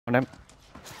on him.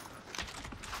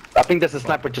 I think there's a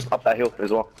sniper just up that hill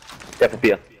as well. Careful,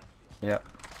 Pia. Yeah.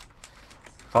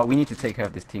 But we need to take care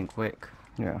of this team quick.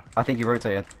 Yeah. I think he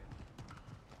rotated.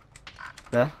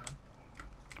 There?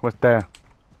 What's there?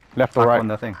 Left or Back right? on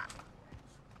the thing.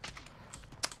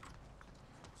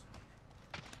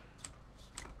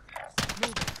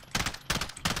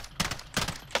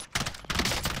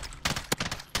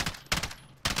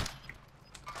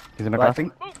 He's in the grass.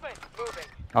 Lighting.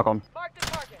 I'll go on.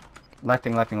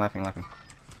 Lighting.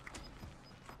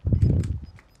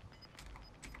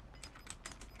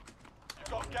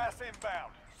 Got gas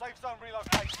inbound. Safe zone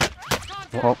relocation.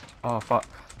 Oh, Oh fuck.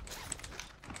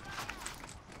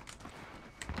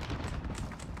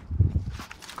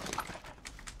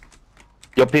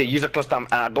 Yo, Pia, use a cluster and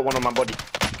I got one on my body.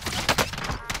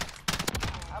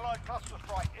 Allied cluster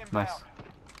strike inbound. Nice.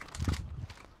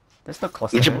 There's no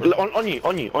cluster. Need here. you,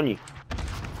 on you.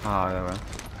 Oh, yeah, right.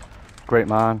 great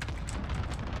man.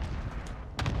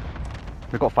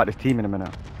 We've got to fight this team in a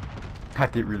minute. I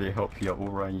didn't really help you at all,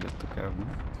 right? You just took care of me.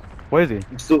 Where is he?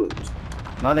 So,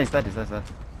 No, he's dead.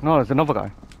 No, there's another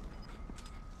guy.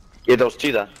 yeah, there was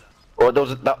two there. Or there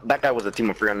was that guy was a team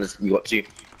of 300. You got two.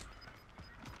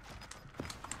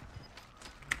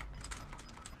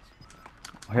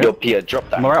 Here? Yo, Pia, drop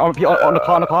that. I'm alright, on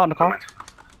the car.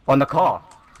 On the car.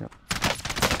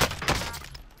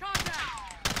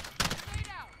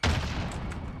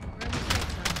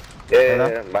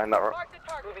 Yeah, behind that rock.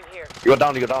 You're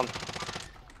down.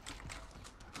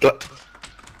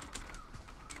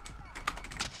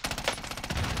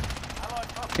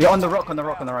 Yeah, on the rock on the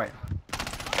right.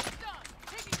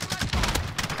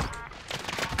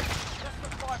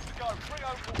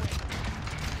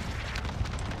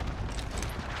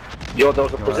 Yo, there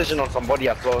was a position on somebody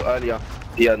I saw earlier.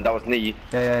 Yeah, and that was near you.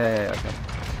 Yeah, okay.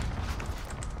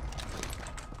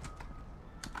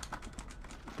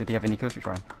 Did he have any kills,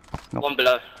 Ryan? Nope. One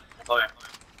below. Oh, yeah.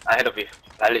 Ahead of you.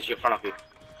 Literally in front of you.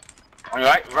 On your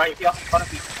right here, in front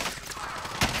of you.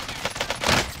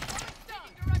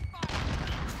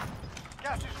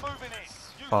 Gas is moving in.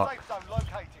 New Fuck. safe zone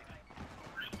located.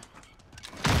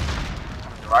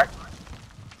 On your right.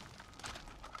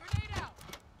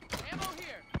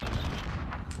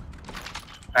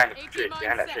 Behind the tree,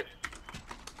 behind that tree.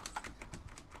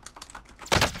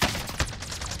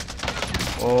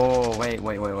 Oh,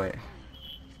 wait.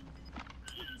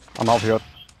 I'm out here.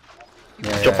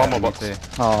 Drop ammo me box. too.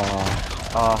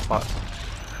 Oh. Oh, fuck.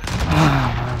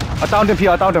 I downed him,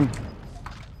 Pia, I downed him.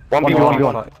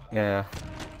 1v1. Fuck. Yeah.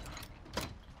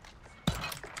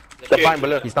 They're fine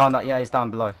below. He's down, he's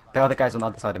down below. The other guy's on the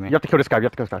other side of me. You have to kill this guy,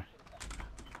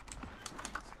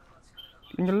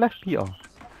 In your left, Peter.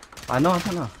 I know.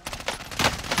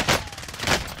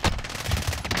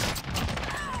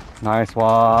 Nice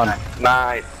one.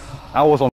 Nice. That was on.